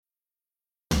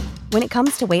When it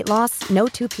comes to weight loss, no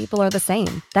two people are the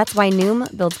same. That's why Noom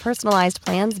builds personalized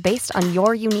plans based on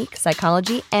your unique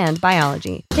psychology and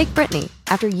biology. Take Brittany.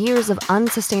 After years of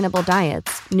unsustainable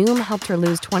diets, Noom helped her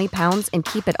lose 20 pounds and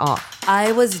keep it off.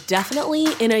 I was definitely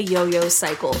in a yo-yo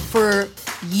cycle for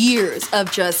years of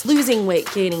just losing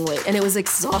weight, gaining weight, and it was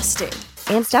exhausting.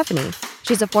 And Stephanie.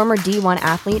 She's a former D1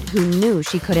 athlete who knew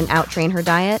she couldn't out-train her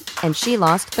diet, and she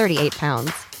lost 38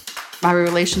 pounds. My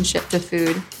relationship to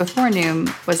food before Noom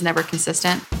was never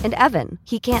consistent. And Evan,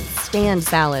 he can't stand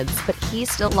salads, but he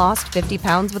still lost 50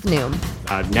 pounds with Noom.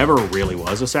 I never really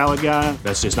was a salad guy.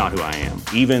 That's just not who I am.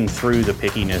 Even through the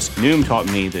pickiness, Noom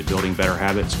taught me that building better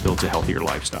habits builds a healthier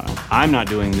lifestyle. I'm not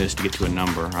doing this to get to a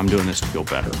number. I'm doing this to feel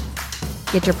better.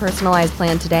 Get your personalized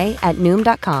plan today at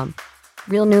Noom.com.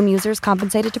 Real Noom users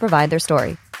compensated to provide their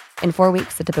story. In 4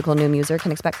 weeks, the typical Noom user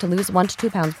can expect to lose 1 to 2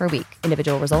 pounds per week.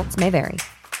 Individual results may vary.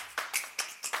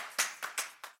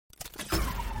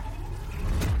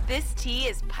 This tea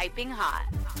is piping hot.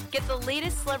 Get the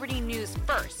latest celebrity news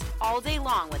first all day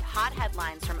long with hot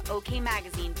headlines from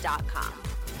okmagazine.com.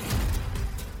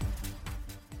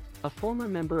 A former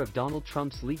member of Donald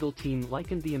Trump's legal team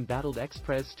likened the embattled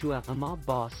ex-Prez to a mob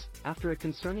boss after a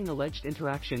concerning alleged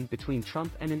interaction between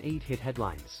Trump and an aide hit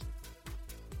headlines.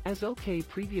 As OK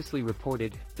previously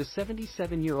reported, the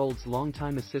 77-year-old's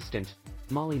longtime assistant,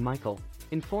 Molly Michael,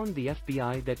 informed the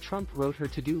FBI that Trump wrote her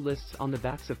to-do lists on the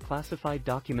backs of classified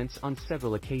documents on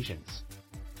several occasions.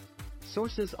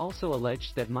 Sources also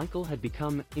alleged that Michael had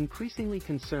become increasingly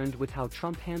concerned with how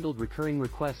Trump handled recurring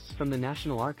requests from the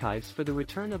National Archives for the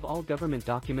return of all government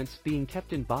documents being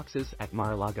kept in boxes at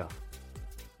Mar-a-Lago.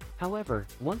 However,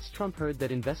 once Trump heard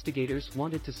that investigators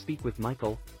wanted to speak with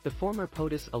Michael, the former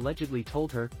POTUS allegedly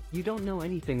told her, "You don't know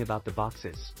anything about the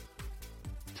boxes."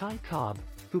 Ty Cobb,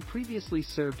 who previously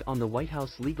served on the White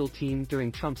House legal team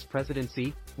during Trump's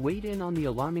presidency, weighed in on the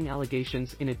alarming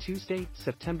allegations in a Tuesday,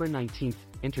 September 19,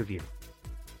 interview.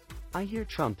 "I hear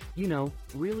Trump,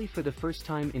 really for the first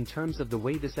time in terms of the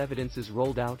way this evidence is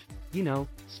rolled out,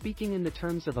 speaking in the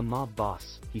terms of a mob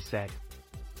boss," he said.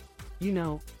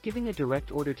 Giving a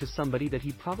direct order to somebody that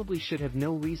he probably should have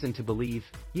no reason to believe,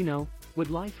 would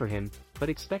lie for him, but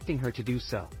expecting her to do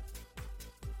so.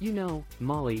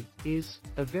 Molly is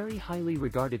a very highly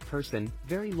regarded person,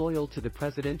 very loyal to the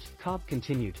president," Cobb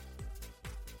continued.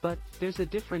 "But there's a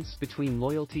difference between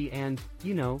loyalty and,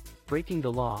 breaking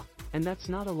the law, and that's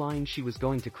not a line she was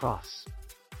going to cross."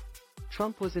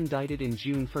 Trump was indicted in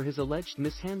June for his alleged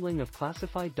mishandling of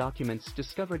classified documents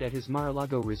discovered at his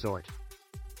Mar-a-Lago resort.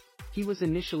 He was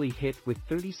initially hit with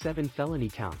 37 felony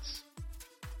counts.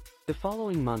 The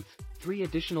following month, 3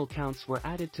 additional counts were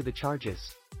added to the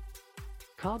charges.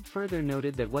 Cobb further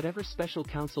noted that whatever special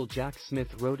counsel Jack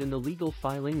Smith wrote in the legal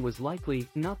filing was likely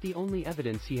not the only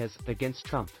evidence he has against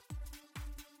Trump.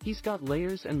 "He's got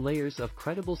layers and layers of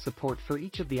credible support for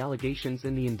each of the allegations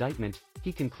in the indictment,"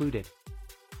 he concluded.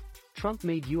 Trump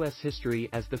made U.S. history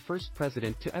as the first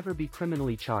president to ever be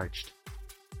criminally charged.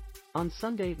 On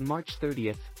Sunday, March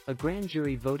 30, a grand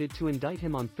jury voted to indict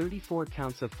him on 34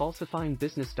 counts of falsifying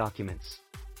business documents.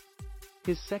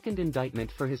 His second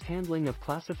indictment for his handling of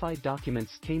classified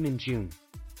documents came in June.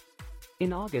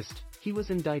 In August, he was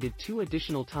indicted 2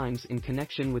 additional times in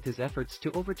connection with his efforts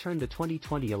to overturn the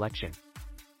 2020 election.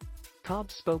 Cobb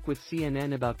spoke with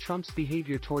CNN about Trump's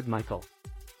behavior toward Michael.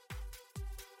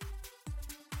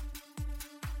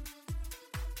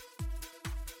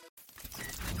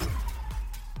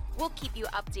 We'll keep you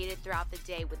updated throughout the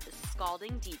day with the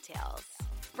scalding details.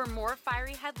 For more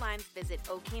fiery headlines, visit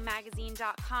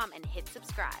okmagazine.com and hit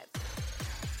subscribe.